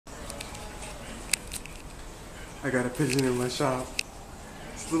I got a pigeon in my shop.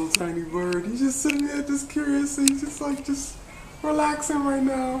 This little tiny bird. He's just sitting there just curious. He's just relaxing right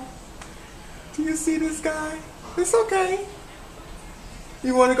now. Do you see this guy? It's okay.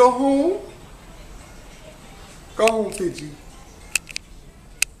 You want to go home? Go home, Pidgey.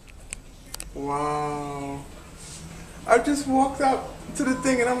 Wow. I just walked out to the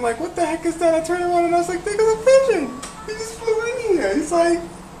thing and I'm like, what the heck is that? I turned around and I was like, there's a pigeon. He just flew in here. He's like,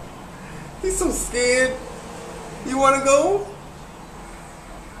 he's so scared. You want to go?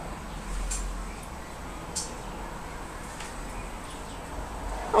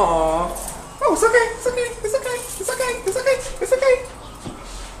 Aww. Oh, it's okay. It's okay. It's okay. It's okay. It's okay. It's okay.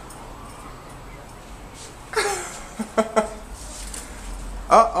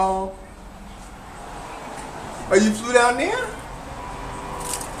 Uh-oh. Oh, you flew down there?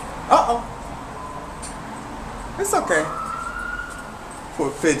 Uh-oh. It's okay.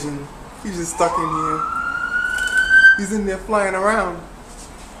 Poor pigeon. He's just stuck in here. He's in there flying around.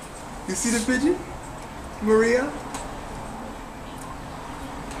 You see the pigeon? Maria?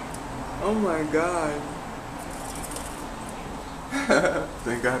 Oh my God.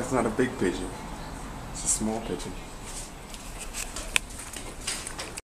 Thank God it's not a big pigeon. It's a small pigeon.